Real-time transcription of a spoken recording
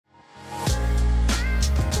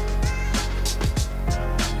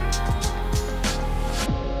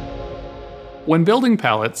When building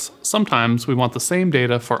palettes, sometimes we want the same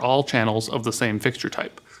data for all channels of the same fixture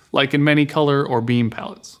type, like in many color or beam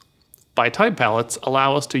palettes. By type palettes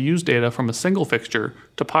allow us to use data from a single fixture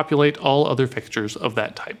to populate all other fixtures of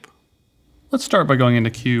that type. Let's start by going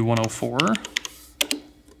into Q104,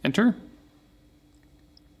 enter.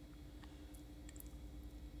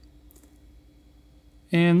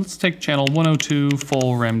 And let's take channel 102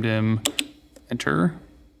 full rem-dim, enter.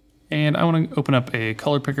 And I want to open up a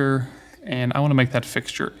color picker and I want to make that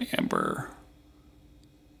fixture amber.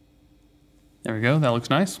 There we go, that looks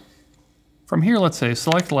nice. From here, let's say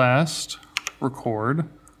select last, record,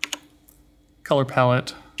 color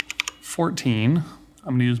palette 14. I'm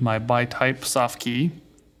going to use my by type soft key,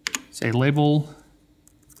 say label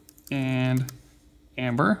and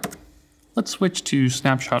amber. Let's switch to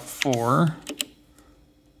snapshot 4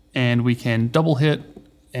 and we can double hit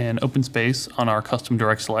and open space on our custom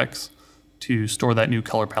direct selects to store that new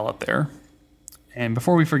color palette there. And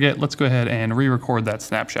before we forget, let's go ahead and re-record that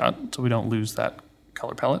snapshot so we don't lose that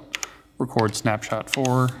color palette. Record snapshot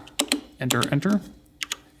 4, enter, enter,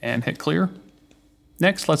 and hit clear.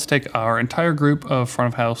 Next, let's take our entire group of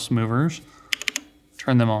front of house movers,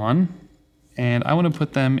 turn them on, and I want to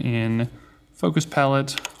put them in focus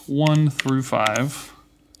palette 1 through 5,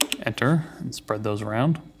 enter, and spread those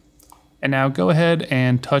around. And now go ahead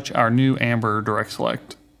and touch our new amber direct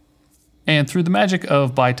select. And through the magic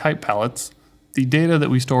of by type palettes, the data that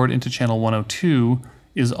we stored into channel 102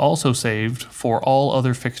 is also saved for all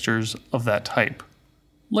other fixtures of that type.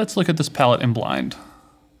 Let's look at this palette in blind.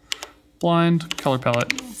 Blind, color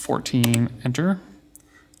palette 14, enter.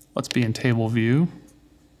 Let's be in table view,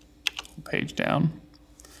 page down.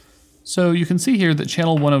 So you can see here that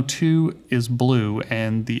channel 102 is blue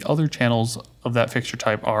and the other channels of that fixture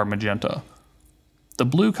type are magenta. The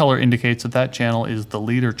blue color indicates that that channel is the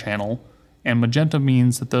leader channel, and magenta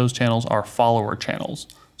means that those channels are follower channels.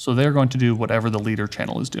 So they're going to do whatever the leader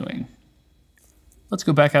channel is doing. Let's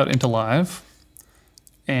go back out into live.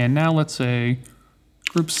 And now let's say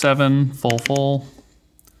group 7, full.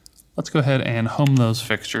 Let's go ahead and home those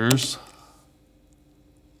fixtures.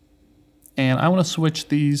 And I want to switch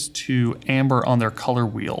these to amber on their color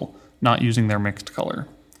wheel, not using their mixed color.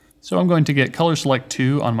 So I'm going to get color select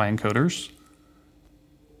 2 on my encoders.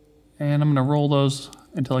 And I'm going to roll those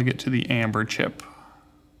until I get to the amber chip.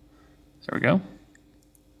 There we go.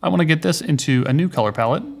 I want to get this into a new color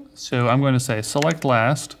palette. So I'm going to say select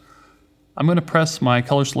last. I'm going to press my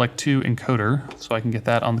color select 2 encoder so I can get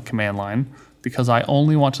that on the command line because I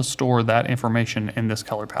only want to store that information in this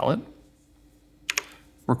color palette.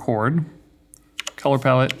 Record, color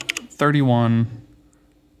palette 31,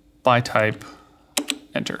 by type,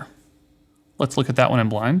 enter. Let's look at that one in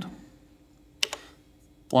blind.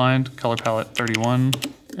 Blind, color palette 31,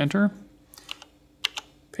 enter.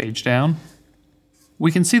 Page down.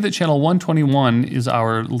 We can see that channel 121 is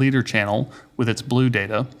our leader channel with its blue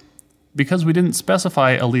data. Because we didn't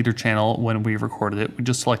specify a leader channel when we recorded it, we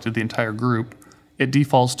just selected the entire group, it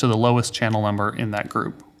defaults to the lowest channel number in that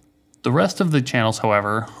group. The rest of the channels,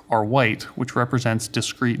 however, are white, which represents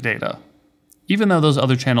discrete data. Even though those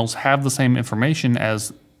other channels have the same information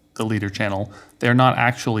as the leader channel, they're not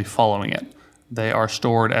actually following it. They are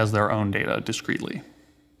stored as their own data discretely.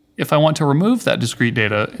 If I want to remove that discrete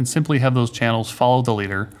data and simply have those channels follow the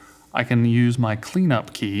leader, I can use my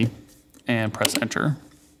cleanup key and press enter,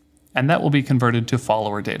 and that will be converted to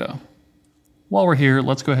follower data. While we're here,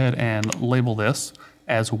 let's go ahead and label this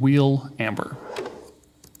as wheel amber.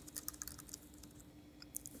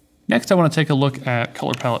 Next, I want to take a look at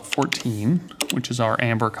color palette 14, which is our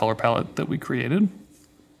amber color palette that we created.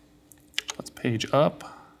 Let's page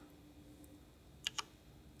up.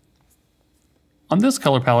 On this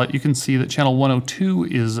color palette, you can see that channel 102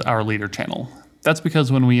 is our leader channel. That's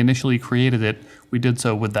because when we initially created it, we did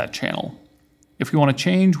so with that channel. If we want to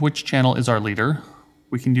change which channel is our leader,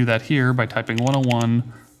 we can do that here by typing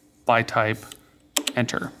 101 by type,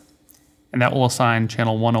 enter. And that will assign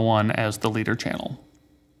channel 101 as the leader channel.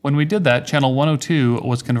 When we did that, channel 102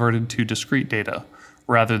 was converted to discrete data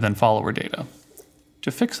rather than follower data.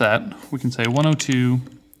 To fix that, we can say 102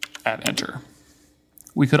 at enter.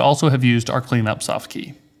 We could also have used our cleanup soft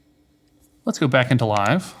key. Let's go back into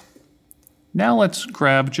live. Now let's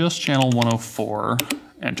grab just channel 104,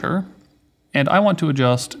 enter. And I want to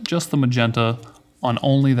adjust just the magenta on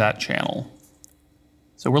only that channel.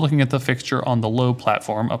 So we're looking at the fixture on the low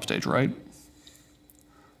platform, upstage right.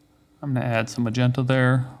 I'm going to add some magenta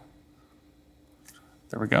there.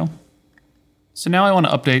 There we go. So now I want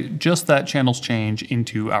to update just that channel's change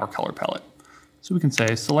into our color palette. So we can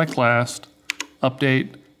say select last,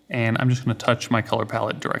 update, and I'm just going to touch my color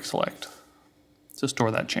palette direct select to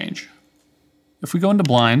store that change. If we go into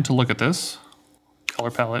blind to look at this, color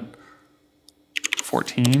palette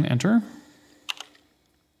 14, enter.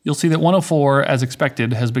 You'll see that 104, as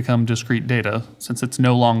expected, has become discrete data since it's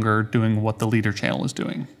no longer doing what the leader channel is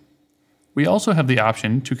doing. We also have the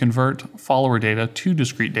option to convert follower data to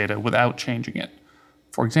discrete data without changing it.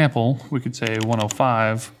 For example, we could say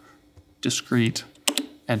 105 discrete,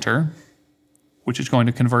 enter, which is going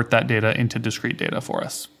to convert that data into discrete data for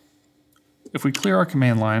us. If we clear our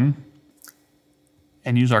command line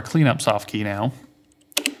and use our cleanup soft key now,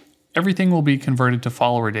 everything will be converted to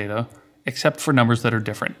follower data except for numbers that are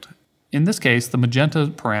different. In this case, the magenta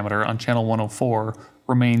parameter on channel 104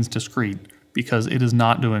 remains discrete because it is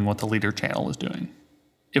not doing what the leader channel is doing.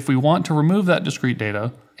 If we want to remove that discrete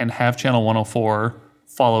data and have channel 104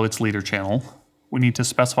 follow its leader channel, we need to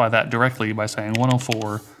specify that directly by saying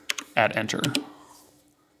 104 at enter.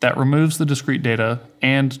 That removes the discrete data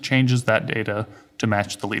and changes that data to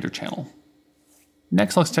match the leader channel.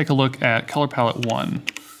 Next, let's take a look at color palette 1.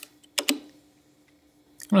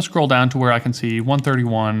 I'm going to scroll down to where I can see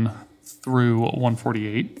 131 through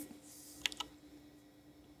 148.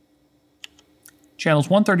 Channels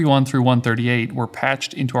 131 through 138 were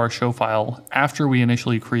patched into our show file after we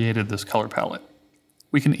initially created this color palette.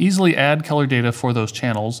 We can easily add color data for those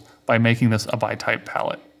channels by making this a by type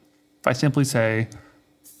palette. If I simply say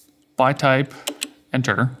by type,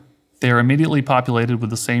 enter, they are immediately populated with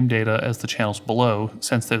the same data as the channels below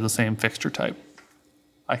since they're the same fixture type.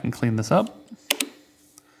 I can clean this up.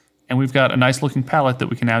 And we've got a nice looking palette that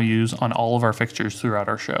we can now use on all of our fixtures throughout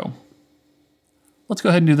our show. Let's go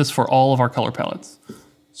ahead and do this for all of our color palettes.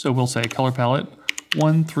 So we'll say color palette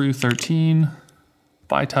 1 through 13,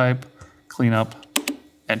 by type, cleanup,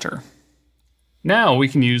 enter. Now we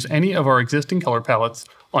can use any of our existing color palettes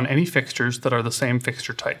on any fixtures that are the same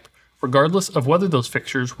fixture type, regardless of whether those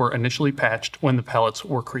fixtures were initially patched when the palettes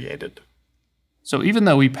were created. So even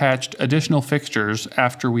though we patched additional fixtures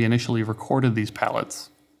after we initially recorded these palettes,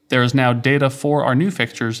 there is now data for our new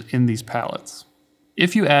fixtures in these palettes.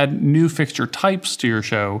 If you add new fixture types to your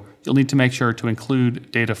show, you'll need to make sure to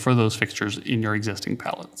include data for those fixtures in your existing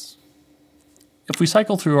palettes. If we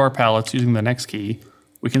cycle through our palettes using the next key,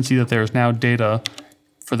 we can see that there is now data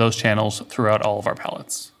for those channels throughout all of our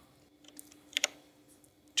palettes.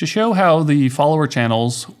 To show how the follower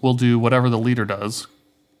channels will do whatever the leader does,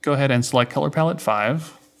 go ahead and select color palette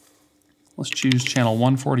 5. Let's choose channel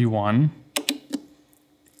 141.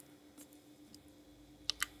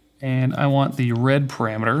 And I want the red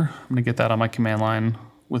parameter. I'm going to get that on my command line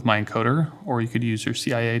with my encoder, or you could use your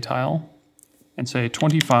CIA tile and say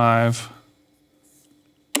 25,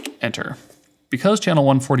 enter. Because channel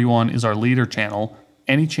 141 is our leader channel,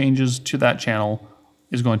 any changes to that channel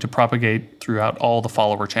is going to propagate throughout all the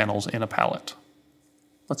follower channels in a palette.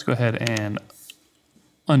 Let's go ahead and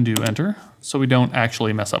undo enter so we don't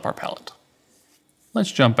actually mess up our palette.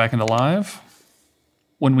 Let's jump back into live.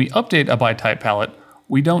 When we update a by type palette,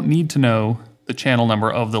 we don't need to know the channel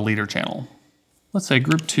number of the leader channel. Let's say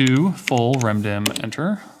group 2, full remdim,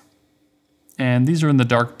 enter. And these are in the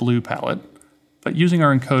dark blue palette, but using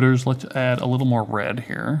our encoders, let's add a little more red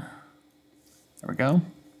here. There we go.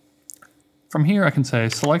 From here, I can say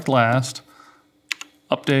select last,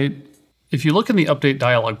 update. If you look in the update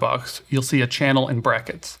dialog box, you'll see a channel in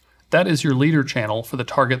brackets. That is your leader channel for the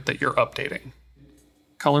target that you're updating.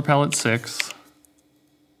 Color palette 6,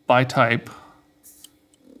 by type,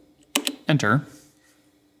 enter.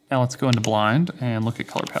 Now let's go into blind and look at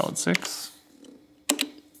color palette 6.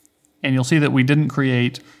 And you'll see that we didn't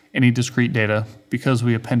create any discrete data because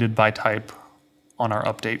we appended by type on our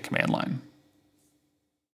update command line.